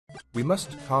We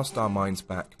must cast our minds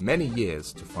back many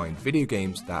years to find video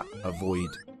games that avoid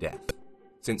death.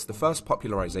 Since the first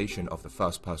popularization of the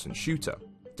first-person shooter,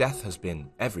 death has been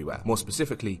everywhere. More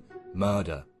specifically,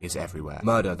 murder is everywhere.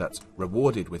 Murder that's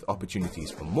rewarded with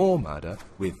opportunities for more murder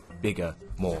with bigger,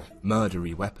 more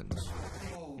murdery weapons.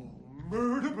 Oh,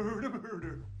 murder, murder,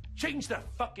 murder. Change the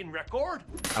fucking record!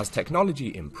 As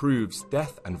technology improves,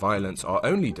 death and violence are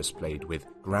only displayed with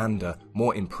grander,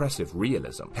 more impressive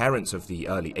realism. Parents of the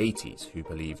early 80s, who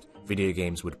believed video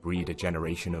games would breed a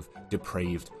generation of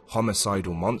depraved,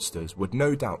 homicidal monsters, would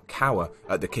no doubt cower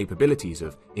at the capabilities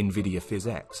of NVIDIA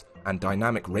PhysX and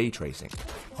dynamic ray tracing,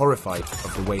 horrified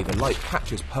of the way the light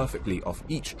catches perfectly off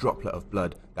each droplet of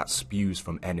blood that spews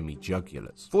from enemy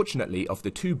jugulars. Fortunately, of the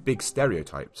two big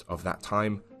stereotypes of that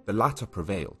time, the latter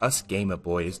prevailed. Us gamer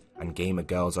boys and gamer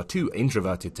girls are too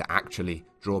introverted to actually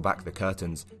draw back the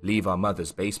curtains, leave our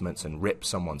mother's basements and rip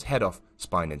someone's head off,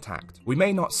 spine intact. We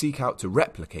may not seek out to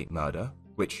replicate murder,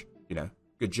 which,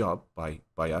 good job by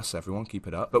us, everyone, keep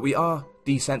it up, but we are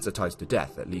desensitized to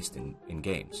death, at least in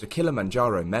games. The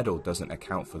Kilimanjaro medal doesn't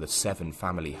account for the 7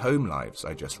 family home lives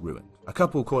I just ruined. A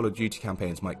couple Call of Duty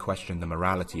campaigns might question the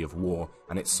morality of war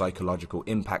and its psychological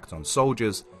impact on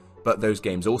soldiers, but those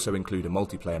games also include a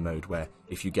multiplayer mode where,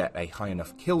 if you get a high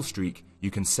enough kill streak, you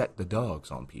can set the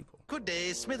dogs on people. Good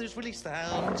day, Smithers Willie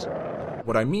Sound.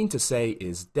 What I mean to say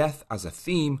is death as a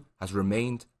theme has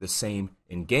remained the same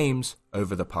in games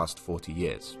over the past 40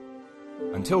 years.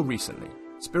 Until recently.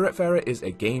 Spiritfarer is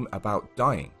a game about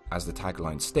dying, as the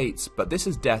tagline states, but this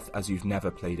is death as you've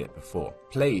never played it before.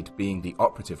 Played being the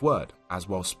operative word, as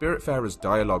while Spiritfarer's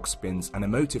dialogue spins an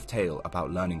emotive tale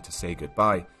about learning to say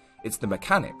goodbye, it's the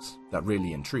mechanics that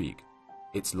really intrigue.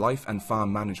 It's life and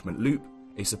farm management loop,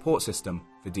 a support system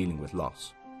for dealing with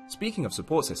loss. Speaking of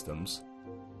support systems,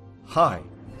 hi,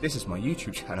 this is my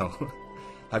YouTube channel.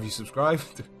 Have you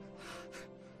subscribed?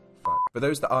 For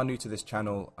those that are new to this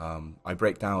channel, I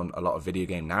break down a lot of video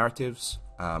game narratives,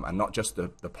 and not just the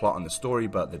plot and the story,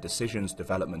 but the decisions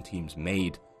development teams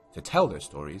made to tell those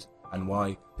stories, and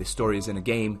why this story is in a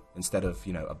game instead of,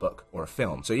 a book or a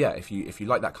film. So yeah, if you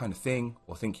like that kind of thing,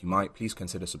 or think you might, please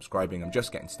consider subscribing. I'm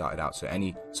just getting started out, so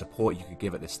any support you could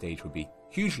give at this stage would be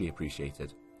hugely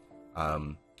appreciated.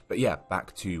 But yeah,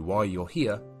 back to why you're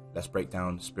here. Let's break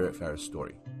down Spiritfarer's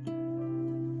story.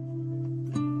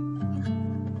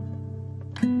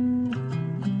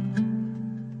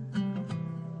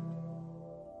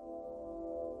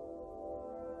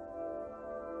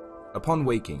 Upon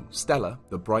waking, Stella,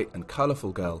 the bright and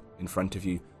colourful girl in front of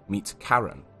you, meets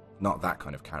Karen. Not that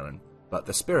kind of Karen, but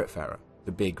the Spiritfarer,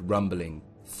 the big rumbling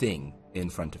thing in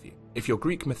front of you. If your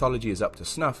Greek mythology is up to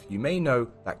snuff, you may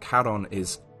know that Charon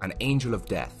is an angel of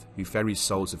death who ferries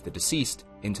souls of the deceased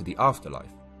into the afterlife.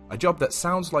 A job that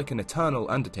sounds like an eternal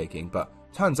undertaking, but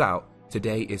turns out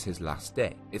today is his last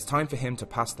day. It's time for him to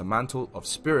pass the mantle of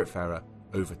Spiritfarer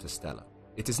over to Stella.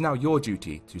 It is now your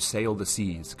duty to sail the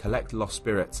seas, collect lost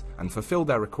spirits, and fulfill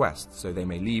their requests so they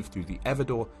may leave through the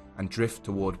Everdoor and drift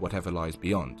toward whatever lies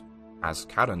beyond, as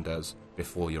Karen does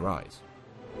before your eyes.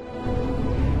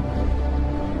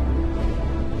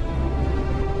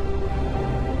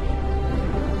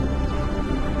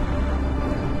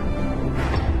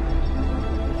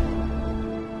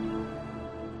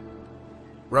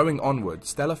 Rowing onward,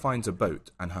 Stella finds a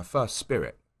boat and her first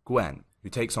spirit, Gwen, who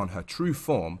takes on her true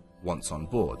form once on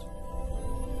board.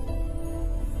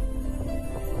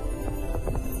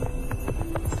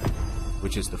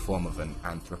 Which is the form of an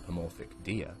anthropomorphic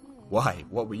deer. Why?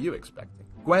 What were you expecting?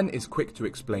 Gwen is quick to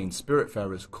explain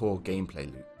Spiritfarer's core gameplay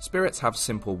loop. Spirits have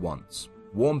simple wants,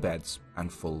 warm beds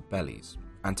and full bellies.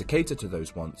 And to cater to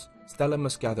those wants, Stella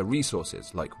must gather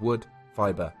resources like wood,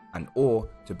 fibre and ore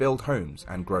to build homes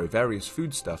and grow various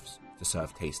foodstuffs to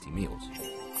serve tasty meals.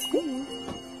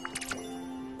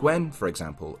 Gwen, for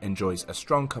example, enjoys a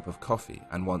strong cup of coffee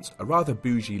and wants a rather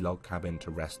bougie log cabin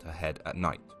to rest her head at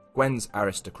night. Gwen's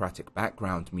aristocratic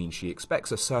background means she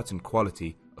expects a certain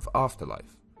quality of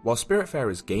afterlife. While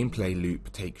Spiritfarer's gameplay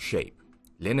loop takes shape,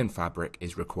 linen fabric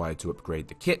is required to upgrade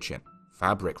the kitchen.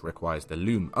 Fabric requires the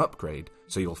loom upgrade,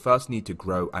 so you'll first need to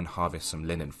grow and harvest some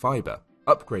linen fibre,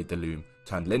 upgrade the loom,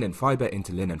 turn linen fibre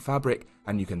into linen fabric,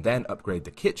 and you can then upgrade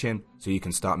the kitchen so you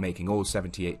can start making all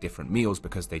 78 different meals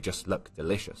because they just look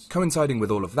delicious. Coinciding with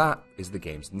all of that is the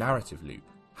game's narrative loop.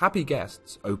 Happy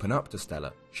guests open up to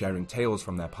Stella, sharing tales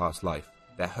from their past life,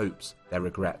 their hopes, their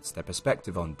regrets, their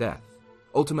perspective on death,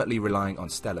 ultimately relying on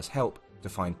Stella's help to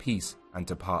find peace and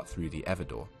depart through the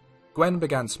Everdoor. Gwen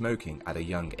began smoking at a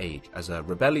young age as a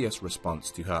rebellious response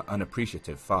to her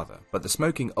unappreciative father, but the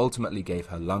smoking ultimately gave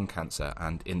her lung cancer,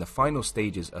 and in the final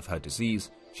stages of her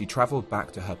disease, she travelled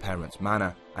back to her parents'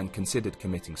 manor and considered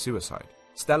committing suicide.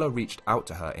 Stella reached out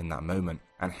to her in that moment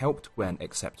and helped Gwen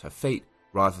accept her fate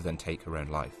rather than take her own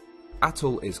life.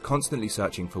 Atul is constantly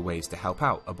searching for ways to help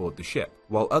out aboard the ship.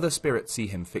 While other spirits see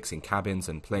him fixing cabins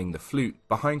and playing the flute,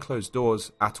 behind closed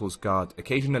doors, Atul's guard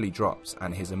occasionally drops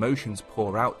and his emotions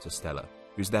pour out to Stella,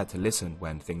 who's there to listen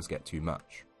when things get too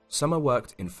much. Summer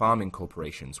worked in farming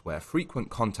corporations where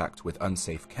frequent contact with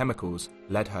unsafe chemicals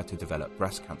led her to develop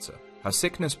breast cancer. Her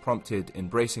sickness prompted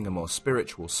embracing a more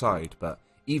spiritual side, but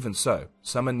even so,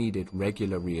 Summer needed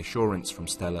regular reassurance from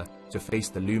Stella to face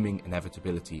the looming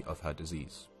inevitability of her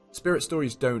disease. Spirit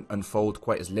stories don't unfold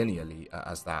quite as linearly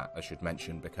as that, I should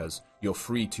mention, because you're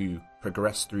free to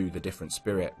progress through the different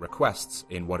spirit requests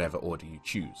in whatever order you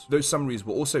choose. Those summaries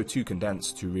were also too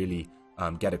condensed to really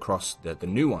get across the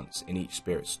nuance in each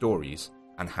spirit stories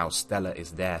and how Stella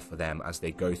is there for them as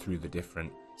they go through the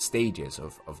different stages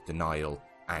of denial,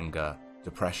 anger,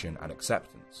 depression, and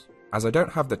acceptance. As I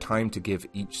don't have the time to give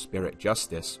each spirit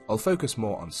justice, I'll focus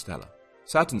more on Stella.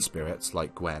 Certain spirits,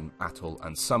 like Gwen, Atul,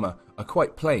 and Summer, are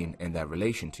quite plain in their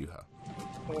relation to her.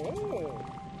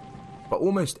 But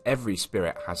almost every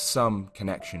spirit has some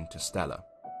connection to Stella.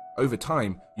 Over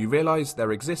time, you realise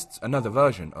there exists another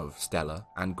version of Stella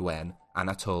and Gwen and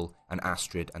Atul and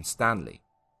Astrid and Stanley.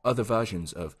 Other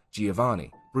versions of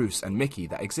Giovanni, Bruce, and Mickey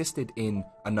that existed in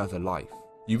another life.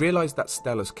 You realise that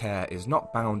Stella's care is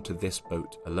not bound to this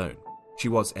boat alone. She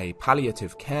was a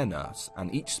palliative care nurse,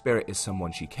 and each spirit is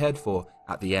someone she cared for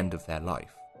at the end of their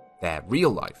life. Their real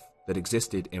life that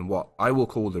existed in what I will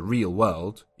call the real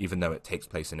world, even though it takes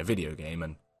place in a video game,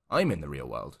 and I'm in the real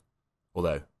world.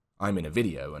 Although, I'm in a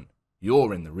video, and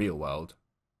you're in the real world.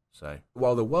 So,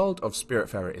 while the world of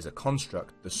Spiritfarer is a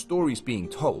construct, the stories being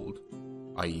told,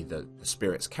 i.e. the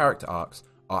spirit's character arcs,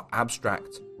 are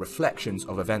abstract reflections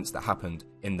of events that happened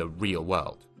in the real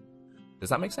world. Does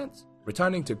that make sense?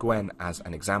 Returning to Gwen as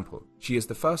an example, she is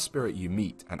the first spirit you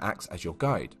meet and acts as your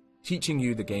guide, teaching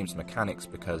you the game's mechanics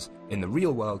because, in the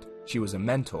real world, she was a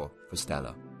mentor for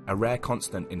Stella, a rare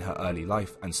constant in her early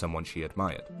life and someone she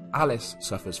admired. Alice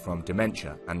suffers from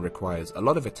dementia and requires a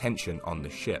lot of attention on the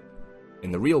ship.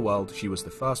 In the real world, she was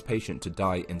the first patient to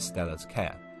die in Stella's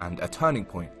care, and a turning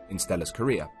point in Stella's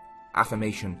career,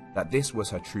 affirmation that this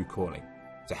was her true calling,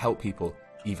 to help people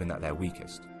even at their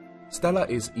weakest. Stella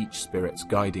is each spirit's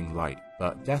guiding light,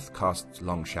 but death casts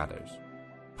long shadows.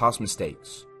 Past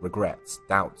mistakes, regrets,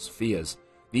 doubts, fears,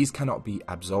 these cannot be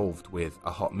absolved with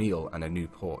a hot meal and a new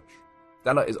porch.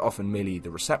 Stella is often merely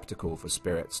the receptacle for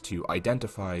spirits to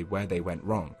identify where they went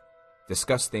wrong,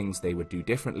 discuss things they would do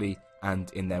differently,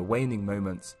 and in their waning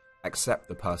moments, accept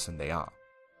the person they are.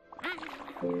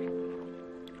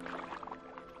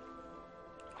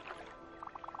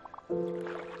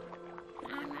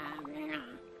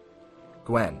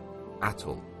 Gwen,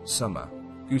 Atul, Summer,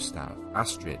 Gustav,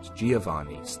 Astrid,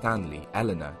 Giovanni, Stanley,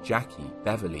 Eleanor, Jackie,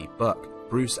 Beverly, Buck,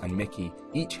 Bruce, and Mickey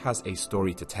each has a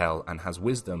story to tell and has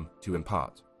wisdom to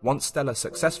impart. Once Stella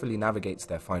successfully navigates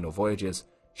their final voyages,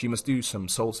 she must do some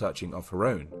soul-searching of her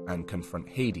own and confront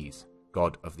Hades,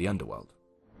 god of the underworld.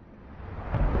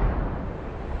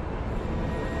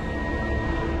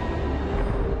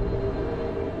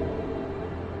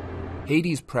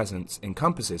 Hades' presence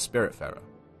encompasses Spiritfarer.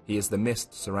 He is the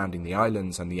mist surrounding the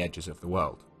islands and the edges of the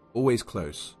world. Always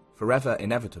close, forever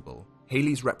inevitable,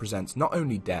 Hades represents not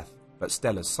only death, but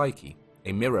Stella's psyche,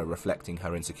 a mirror reflecting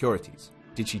her insecurities.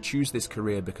 Did she choose this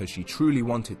career because she truly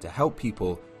wanted to help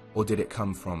people, or did it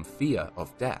come from fear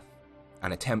of death?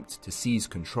 An attempt to seize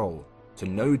control, to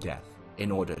know death,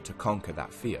 in order to conquer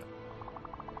that fear.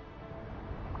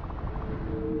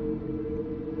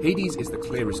 Hades is the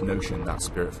clearest notion that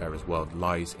Spiritfarer's world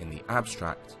lies in the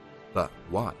abstract, but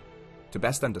why? To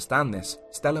best understand this,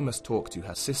 Stella must talk to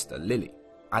her sister Lily,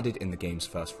 added in the game's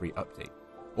first free update.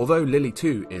 Although Lily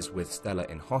too is with Stella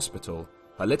in hospital,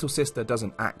 her little sister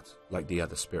doesn't act like the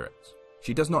other spirits.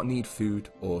 She does not need food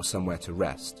or somewhere to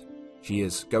rest. She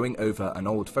is going over an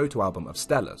old photo album of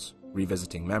Stella's,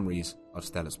 revisiting memories of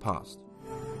Stella's past.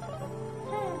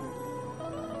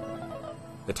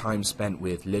 The time spent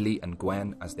with Lily and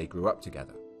Gwen as they grew up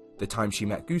together. The time she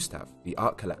met Gustav, the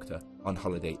art collector, on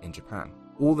holiday in Japan.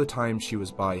 All the time she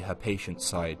was by her patient's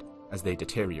side as they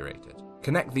deteriorated.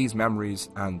 Connect these memories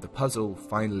and the puzzle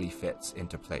finally fits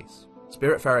into place.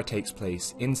 Spiritfarer takes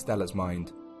place in Stella's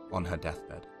mind on her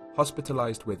deathbed.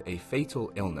 Hospitalized with a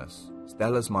fatal illness,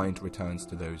 Stella's mind returns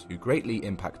to those who greatly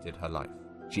impacted her life.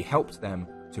 She helped them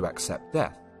to accept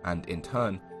death, and in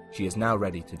turn, she is now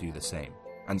ready to do the same.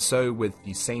 And so, with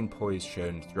the same poise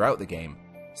shown throughout the game,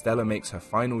 Stella makes her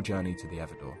final journey to the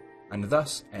Everdoor, and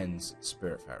thus ends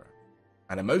Spiritfarer.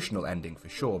 An emotional ending for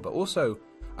sure, but also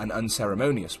an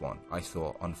unceremonious one, I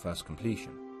thought, on first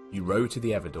completion. You row to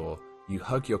the Everdor, you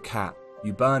hug your cat,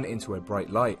 you burn into a bright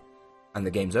light, and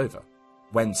the game's over.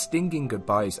 When stinging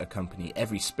goodbyes accompany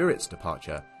every spirit's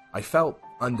departure, I felt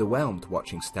underwhelmed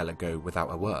watching Stella go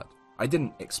without a word. I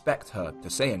didn't expect her to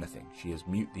say anything, she is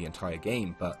mute the entire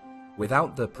game, but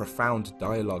without the profound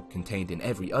dialogue contained in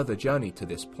every other journey to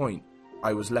this point,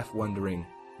 I was left wondering,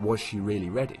 was she really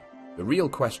ready? The real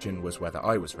question was whether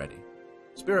I was ready.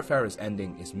 Spiritfarer's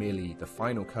ending is merely the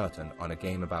final curtain on a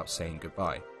game about saying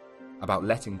goodbye, about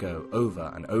letting go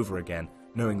over and over again,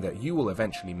 knowing that you will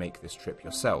eventually make this trip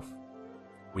yourself.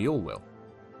 We all will.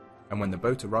 And when the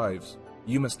boat arrives,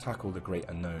 you must tackle the great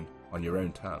unknown on your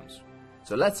own terms.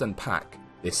 So let's unpack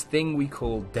this thing we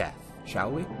call death,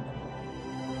 shall we?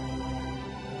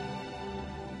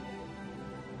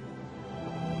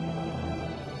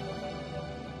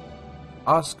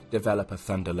 Ask developer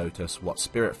Thunder Lotus what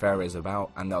Spiritfarer is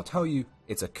about, and they'll tell you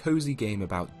it's a cozy game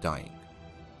about dying.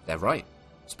 They're right.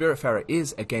 Spiritfarer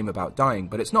is a game about dying,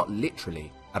 but it's not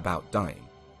literally about dying.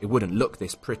 It wouldn't look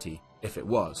this pretty if it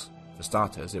was. For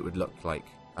starters, it would look like,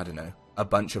 I don't know, a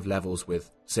bunch of levels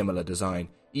with similar design,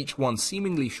 each one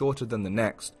seemingly shorter than the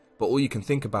next, but all you can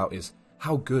think about is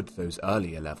how good those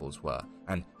earlier levels were,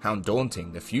 and how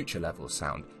daunting the future levels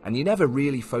sound, and you never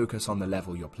really focus on the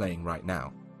level you're playing right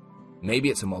now.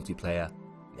 Maybe it's a multiplayer,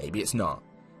 maybe it's not,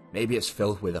 maybe it's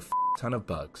filled with a ton of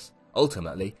bugs.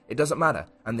 Ultimately, it doesn't matter,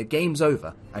 and the game's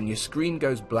over, and your screen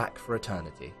goes black for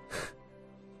eternity.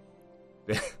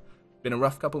 Been a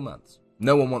rough couple months.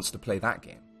 No one wants to play that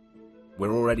game.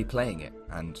 We're already playing it,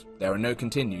 and there are no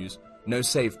continues, no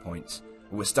save points,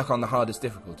 we're stuck on the hardest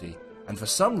difficulty, and for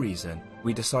some reason,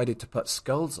 we decided to put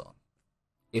skulls on.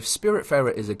 If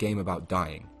Spiritfarer is a game about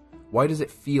dying, why does it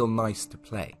feel nice to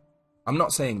play? I'm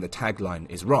not saying the tagline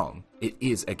is wrong, it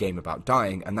is a game about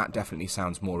dying, and that definitely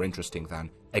sounds more interesting than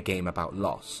a game about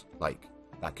loss. Like,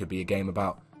 that could be a game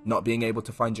about not being able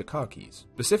to find your car keys.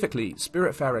 Specifically,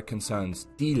 Spiritfarer concerns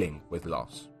dealing with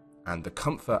loss, and the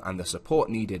comfort and the support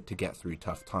needed to get through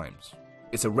tough times.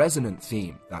 It's a resonant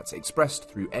theme that's expressed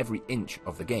through every inch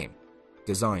of the game.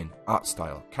 Design, art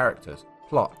style, characters,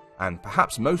 plot, and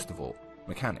perhaps most of all,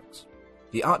 mechanics.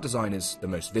 The art design is the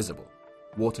most visible.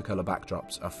 Watercolor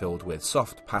backdrops are filled with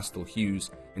soft pastel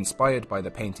hues inspired by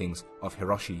the paintings of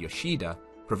Hiroshi Yoshida,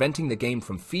 preventing the game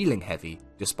from feeling heavy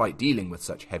despite dealing with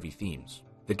such heavy themes.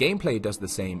 The gameplay does the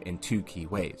same in two key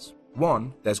ways.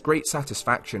 One, there's great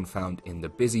satisfaction found in the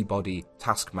busybody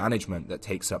task management that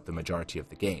takes up the majority of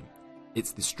the game.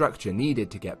 It's the structure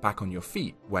needed to get back on your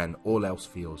feet when all else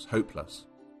feels hopeless.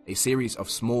 A series of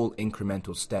small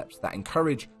incremental steps that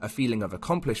encourage a feeling of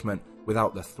accomplishment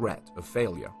without the threat of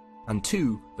failure. And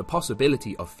two, the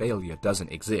possibility of failure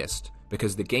doesn't exist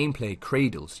because the gameplay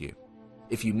cradles you.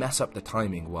 If you mess up the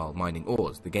timing while mining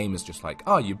ores, the game is just like,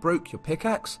 you broke your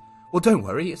pickaxe? Well, don't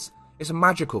worry, it's a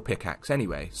magical pickaxe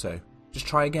anyway, so just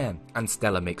try again. And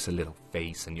Stella makes a little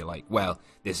face and you're like, well,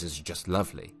 this is just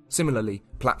lovely. Similarly,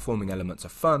 platforming elements are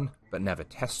fun, but never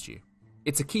test you.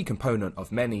 It's a key component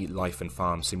of many life and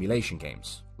farm simulation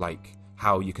games, like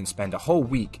how you can spend a whole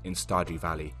week in Stardew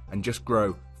Valley and just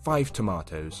grow 5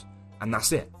 tomatoes, and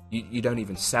that's it. You don't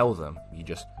even sell them, you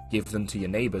just give them to your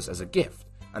neighbors as a gift,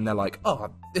 and they're like,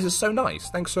 this is so nice,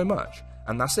 thanks so much,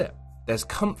 and that's it. There's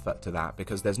comfort to that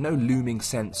because there's no looming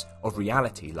sense of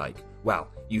reality like, well,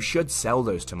 you should sell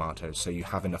those tomatoes so you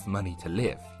have enough money to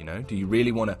live, you know? Do you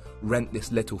really want to rent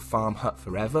this little farm hut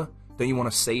forever? Don't you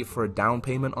want to save for a down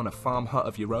payment on a farm hut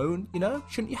of your own, you know?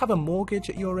 Shouldn't you have a mortgage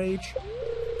at your age?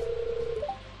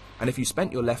 And if you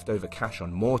spent your leftover cash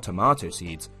on more tomato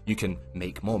seeds, you can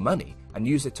make more money and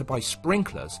use it to buy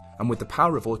sprinklers, and with the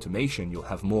power of automation you'll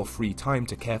have more free time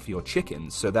to care for your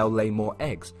chickens so they'll lay more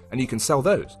eggs, and you can sell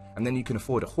those, and then you can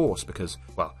afford a horse because,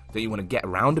 well, don't you want to get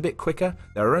around a bit quicker?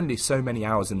 There are only so many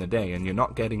hours in the day and you're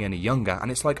not getting any younger, and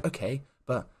it's like, okay,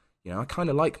 but, you know, I kind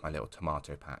of like my little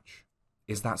tomato patch.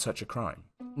 Is that such a crime?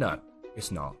 No, it's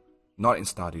not. Not in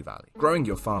Stardew Valley. Growing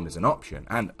your farm is an option,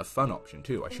 and a fun option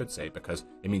too, I should say, because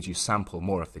it means you sample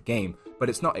more of the game, but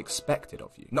it's not expected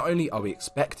of you. Not only are we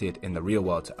expected in the real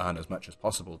world to earn as much as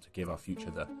possible to give our future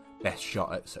the best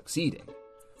shot at succeeding,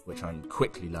 which I'm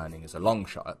quickly learning is a long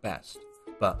shot at best,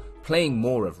 but playing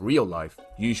more of real life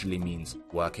usually means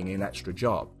working an extra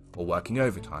job, or working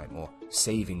overtime, or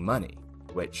saving money,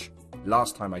 which,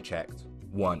 last time I checked,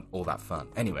 weren't all that fun.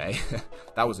 Anyway,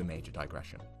 that was a major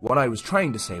digression. What I was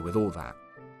trying to say with all that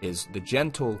is the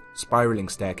gentle, spiraling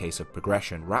staircase of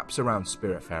progression wraps around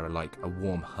Spiritfarer like a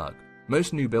warm hug.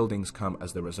 Most new buildings come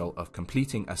as the result of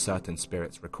completing a certain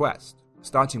spirit's request,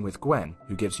 starting with Gwen,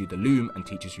 who gives you the loom and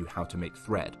teaches you how to make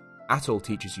thread. Atle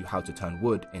teaches you how to turn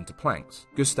wood into planks.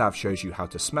 Gustav shows you how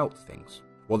to smelt things.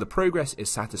 While the progress is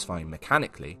satisfying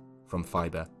mechanically, from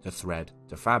fiber to thread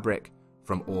to fabric,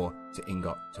 from ore to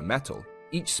ingot to metal,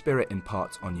 each spirit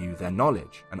imparts on you their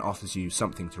knowledge and offers you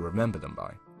something to remember them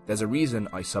by. There's a reason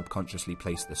I subconsciously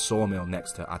place the sawmill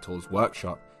next to Atol's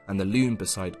workshop and the loom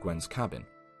beside Gwen's cabin.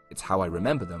 It's how I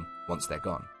remember them once they're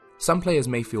gone. Some players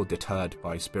may feel deterred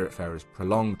by Spiritfarer's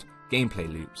prolonged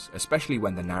gameplay loops, especially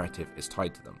when the narrative is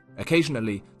tied to them.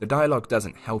 Occasionally, the dialogue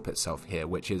doesn't help itself here,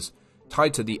 which is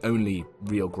tied to the only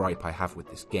real gripe I have with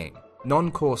this game.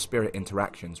 Non-core spirit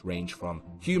interactions range from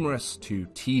humorous to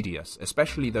tedious,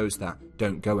 especially those that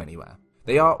don't go anywhere.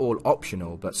 They are all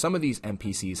optional, but some of these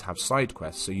NPCs have side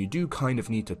quests, so you do kind of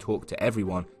need to talk to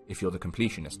everyone if you're the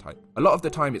completionist type. A lot of the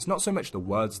time, it's not so much the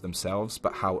words themselves,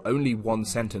 but how only one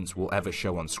sentence will ever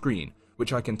show on screen,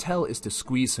 which I can tell is to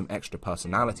squeeze some extra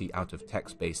personality out of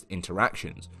text-based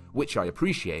interactions, which I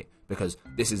appreciate because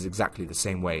this is exactly the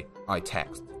same way I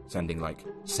text, sending like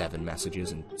 7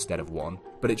 messages instead of 1,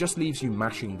 but it just leaves you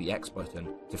mashing the X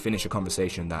button to finish a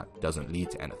conversation that doesn't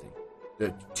lead to anything.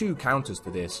 The two counters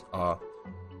to this are,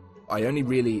 I only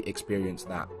really experienced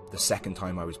that the second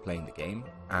time I was playing the game,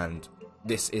 and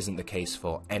this isn't the case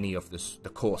for any of the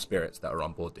core spirits that are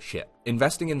on board the ship.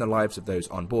 Investing in the lives of those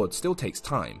on board still takes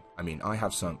time. I mean, I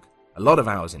have sunk a lot of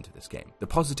hours into this game. The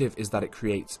positive is that it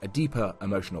creates a deeper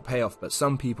emotional payoff, but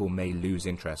some people may lose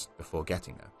interest before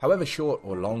getting there. However short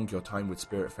or long your time with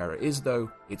Spiritfarer is though,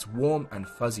 its warm and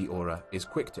fuzzy aura is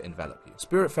quick to envelop you.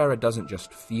 Spiritfarer doesn't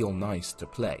just feel nice to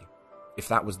play. If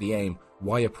that was the aim,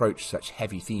 why approach such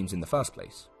heavy themes in the first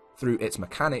place? Through its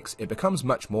mechanics, it becomes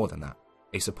much more than that.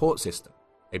 A support system,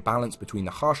 a balance between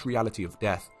the harsh reality of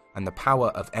death and the power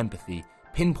of empathy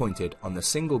pinpointed on the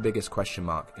single biggest question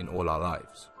mark in all our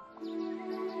lives.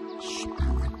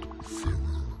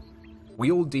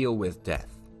 We all deal with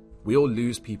death. We all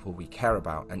lose people we care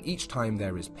about, and each time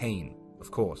there is pain,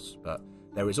 of course, but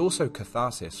there is also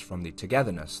catharsis from the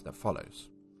togetherness that follows.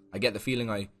 I get the feeling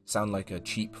I sound like a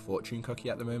cheap fortune cookie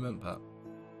at the moment, but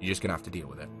you're just gonna have to deal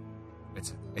with it.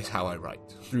 It's how I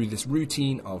write. Through this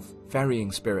routine of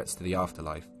ferrying spirits to the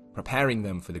afterlife, preparing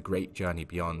them for the great journey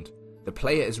beyond, the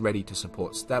player is ready to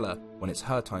support Stella when it's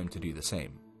her time to do the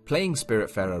same. Playing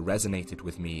Spiritfarer resonated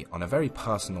with me on a very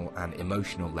personal and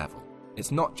emotional level.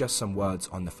 It's not just some words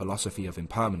on the philosophy of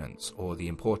impermanence or the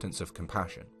importance of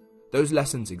compassion. Those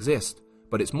lessons exist,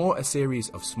 but it's more a series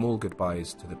of small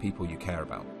goodbyes to the people you care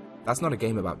about. That's not a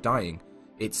game about dying,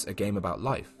 it's a game about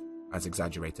life, as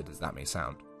exaggerated as that may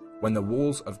sound. When the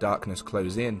walls of darkness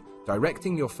close in,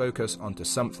 directing your focus onto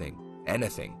something,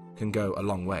 anything, can go a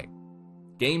long way.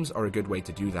 Games are a good way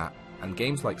to do that, and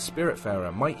games like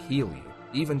Spiritfarer might heal you,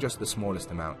 even just the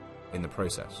smallest amount, in the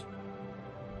process.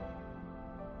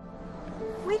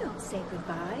 We don't say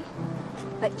goodbye,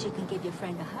 but you can give your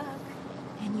friend a hug,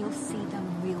 and you'll see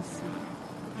them real soon,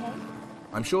 okay?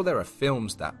 I'm sure there are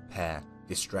films that pair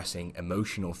distressing,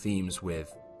 emotional themes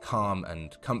with calm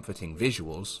and comforting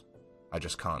visuals. I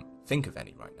just can't think of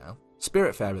any right now.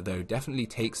 Spiritfarer, though, definitely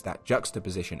takes that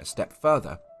juxtaposition a step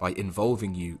further by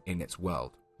involving you in its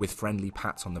world, with friendly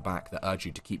pats on the back that urge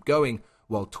you to keep going,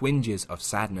 while twinges of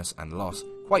sadness and loss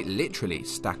quite literally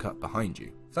stack up behind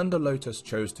you. Thunder Lotus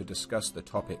chose to discuss the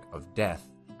topic of death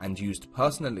and used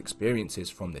personal experiences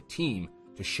from the team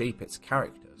to shape its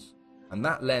characters, and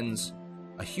that lends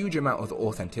a huge amount of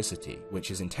authenticity,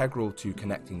 which is integral to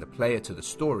connecting the player to the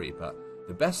story. But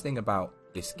the best thing about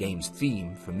this game's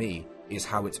theme, for me, is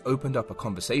how it's opened up a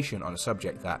conversation on a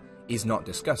subject that is not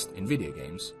discussed in video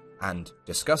games, and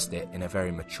discussed it in a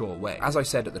very mature way. As I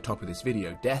said at the top of this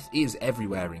video, death is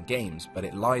everywhere in games, but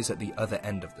it lies at the other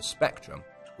end of the spectrum,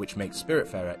 which makes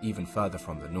Spiritfarer even further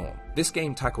from the norm. This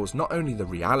game tackles not only the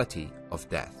reality of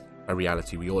death, a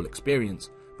reality we all experience,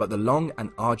 but the long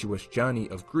and arduous journey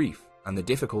of grief and the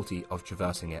difficulty of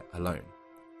traversing it alone.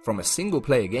 From a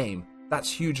single-player game,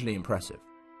 that's hugely impressive,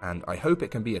 and I hope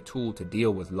it can be a tool to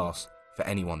deal with loss for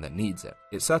anyone that needs it.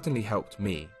 It certainly helped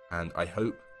me, and I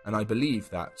hope and I believe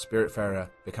that Spiritfarer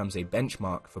becomes a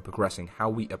benchmark for progressing how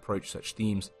we approach such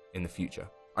themes in the future.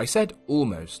 I said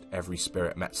almost every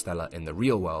spirit met Stella in the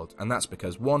real world, and that's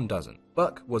because one doesn't.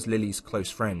 Buck was Lily's close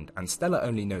friend, and Stella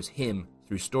only knows him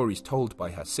through stories told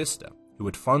by her sister, who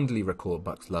would fondly recall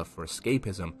Buck's love for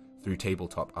escapism through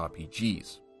tabletop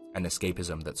RPGs, an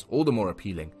escapism that's all the more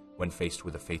appealing when faced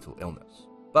with a fatal illness.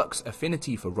 Buck's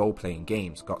affinity for role-playing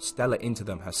games got Stella into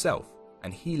them herself,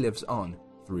 and he lives on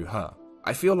through her.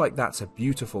 I feel like that's a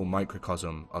beautiful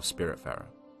microcosm of Spiritfarer.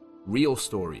 Real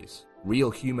stories,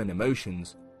 real human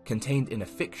emotions, contained in a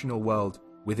fictional world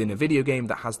within a video game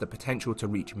that has the potential to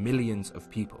reach millions of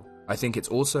people. I think it's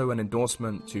also an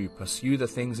endorsement to pursue the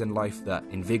things in life that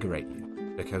invigorate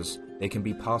you, because they can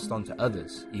be passed on to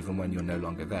others even when you're no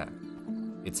longer there.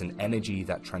 It's an energy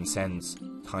that transcends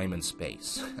time and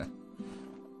space.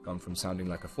 Gone from sounding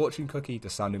like a fortune cookie to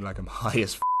sounding like I'm high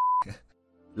as f***.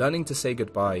 Learning to say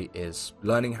goodbye is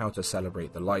learning how to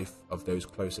celebrate the life of those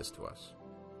closest to us,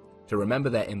 to remember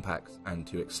their impact and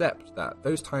to accept that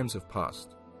those times have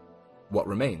passed. What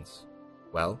remains?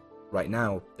 Well, right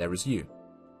now, there is you.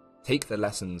 Take the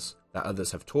lessons that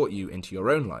others have taught you into your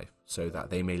own life so that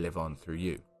they may live on through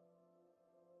you.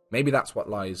 Maybe that's what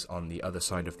lies on the other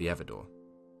side of the Everdoor.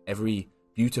 Every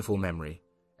beautiful memory,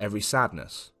 every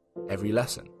sadness, every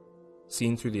lesson,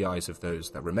 seen through the eyes of those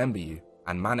that remember you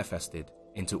and manifested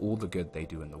into all the good they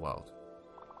do in the world.